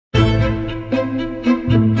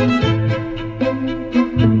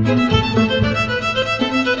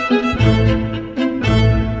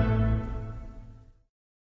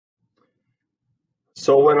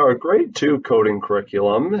So in our grade 2 coding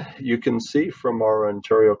curriculum, you can see from our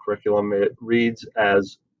Ontario curriculum, it reads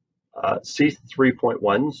as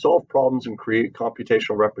C3.1, solve problems and create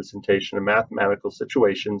computational representation of mathematical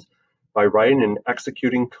situations by writing and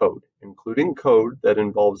executing code, including code that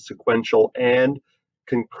involves sequential and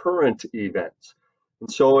concurrent events.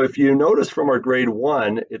 And so if you notice from our grade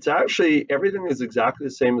 1, it's actually, everything is exactly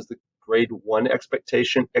the same as the grade 1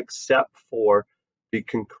 expectation, except for the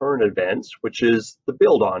concurrent events, which is the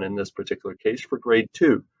build on in this particular case for grade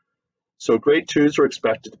 2. So grade 2s are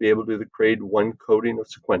expected to be able to do the grade 1 coding of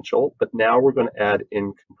sequential, but now we're going to add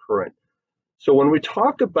in concurrent. So when we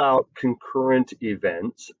talk about concurrent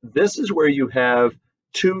events, this is where you have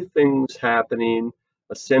two things happening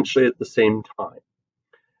essentially at the same time.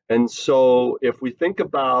 And so if we think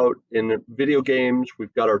about in video games,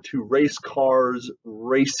 we've got our two race cars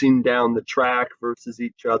racing down the track versus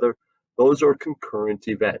each other. Those are concurrent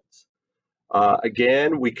events.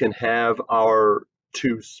 Again, we can have our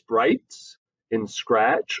two sprites in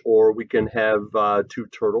Scratch, or we can have two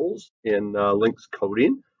turtles in Link's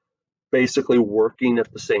coding, basically working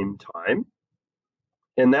at the same time.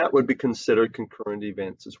 And that would be considered concurrent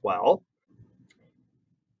events as well.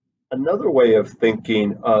 Another way of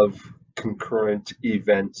thinking of concurrent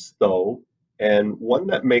events, though, and one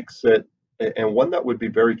that makes it, and one that would be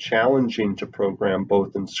very challenging to program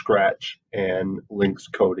both in Scratch and Link's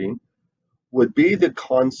coding, would be the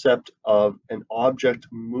concept of an object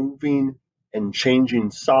moving and changing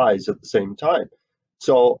size at the same time.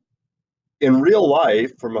 So in real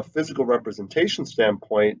life, from a physical representation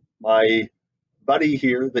standpoint, my buddy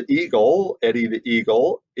here, the eagle, Eddie the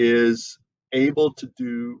eagle, is able to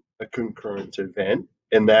do a concurrent event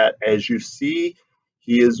in that, as you see,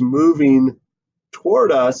 he is moving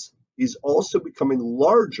toward us, he's also becoming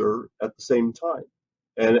larger at the same time.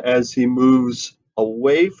 And as he moves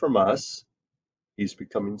away from us, he's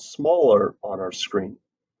becoming smaller on our screen.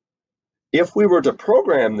 If we were to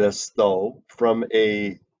program this, though, from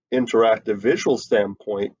an interactive visual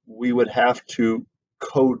standpoint, we would have to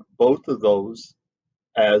code both of those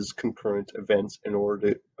as concurrent events in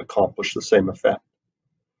order to accomplish the same effect.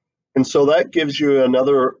 And so that gives you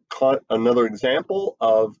another example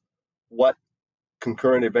of what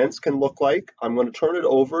concurrent events can look like. I'm going to turn it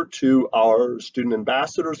over to our student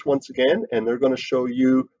ambassadors once again, and they're going to show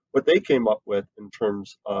you what they came up with in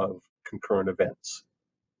terms of concurrent events.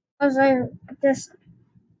 For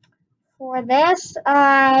this,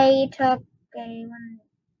 I took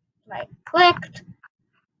I clicked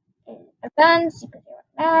events, you can see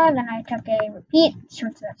right now, then I took a repeat, so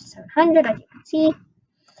that's 700, as you can see,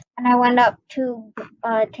 and I went up to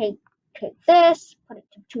take this, put it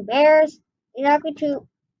to two bears. Exactly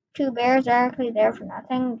two bears are actually there for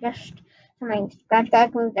nothing, just so my scratch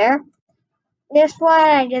guys move there. This one,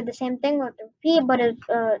 I did the same thing with the repeat, but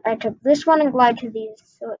I took this one and glide to these,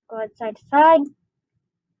 so it goes side to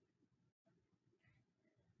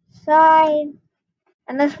side,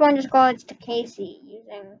 and this one just glides to Casey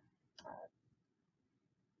using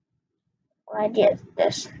what I did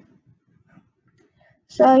this.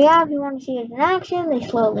 So yeah, if you want to see it in action, they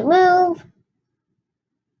slowly move.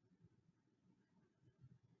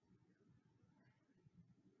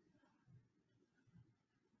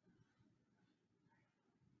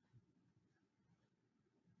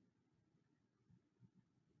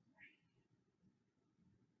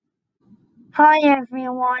 Hi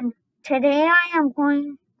everyone. Today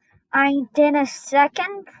I did a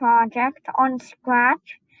second project on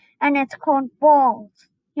Scratch and it's called Balls.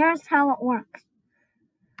 Here's how it works.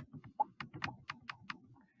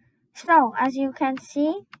 So as you can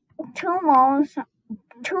see, two balls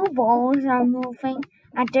are moving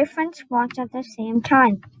at different spots at the same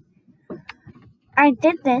time. I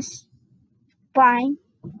did this by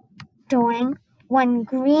doing when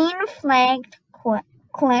green flag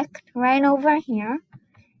clicked right over here,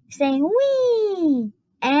 say wee,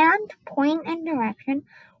 and point in direction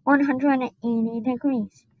 180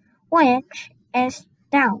 degrees, which is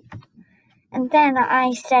down. And then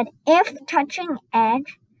I said if touching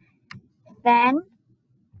edge, then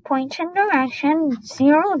point in direction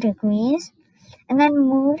 0 degrees, and then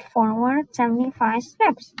move forward 75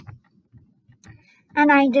 steps.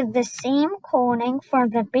 And I did the same coding for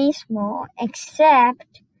the baseball,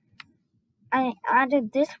 except I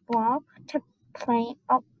added this block to play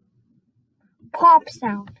a pop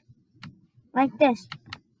sound, like this.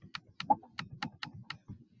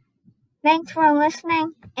 Thanks for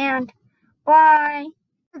listening, and bye!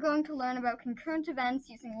 We're going to learn about concurrent events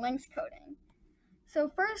using Link's coding.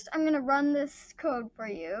 So first, I'm going to run this code for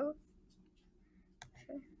you.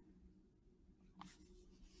 Okay.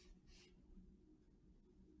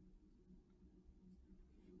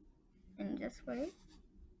 And just wait.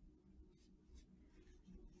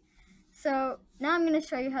 So now I'm going to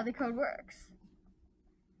show you how the code works.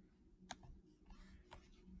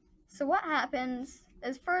 So what happens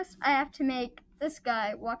is first I have to make this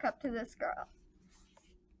guy walk up to this girl.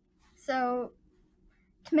 So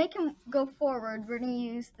to make him go forward, we're going to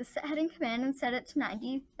use the set heading command and set it to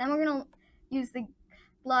 90. Then we're going to use the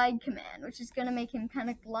glide command, which is going to make him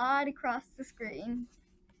kind of glide across the screen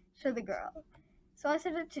to the girl. So I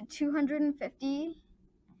set it to 250,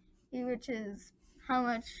 which is how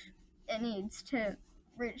much it needs to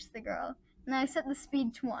reach the girl. And I set the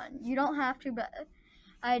speed to 1. You don't have to, but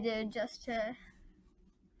I did just to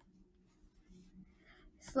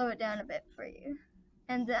slow it down a bit for you.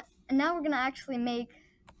 And now we're going to actually make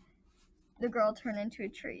the girl turn into a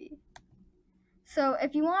tree. So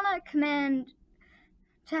if you want a command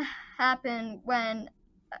to happen when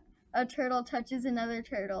a turtle touches another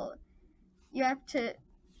turtle, you have to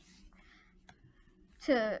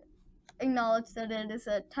acknowledge that it is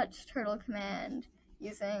a touch turtle command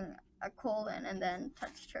using a colon and then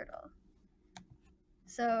touch turtle.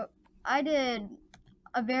 So I did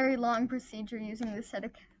a very long procedure using the set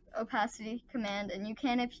opacity command, and you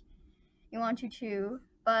can if you want to,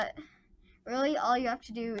 but really all you have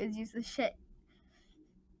to do is use the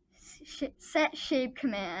set shape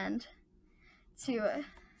command to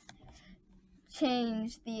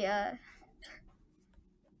change the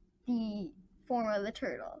form of the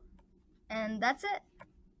turtle. And that's it.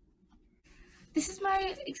 This is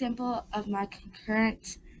my example of my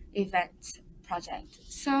concurrent event project.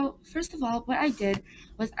 So first of all, what I did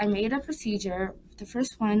was I made a procedure. The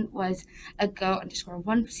first one was a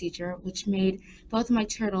go_1 procedure, which made both of my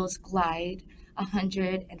turtles glide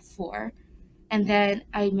 104. And then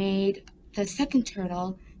I made the second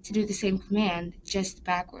turtle to do the same command, just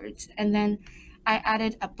backwards. And then I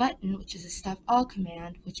added a button, which is a stop all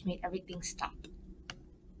command, which made everything stop.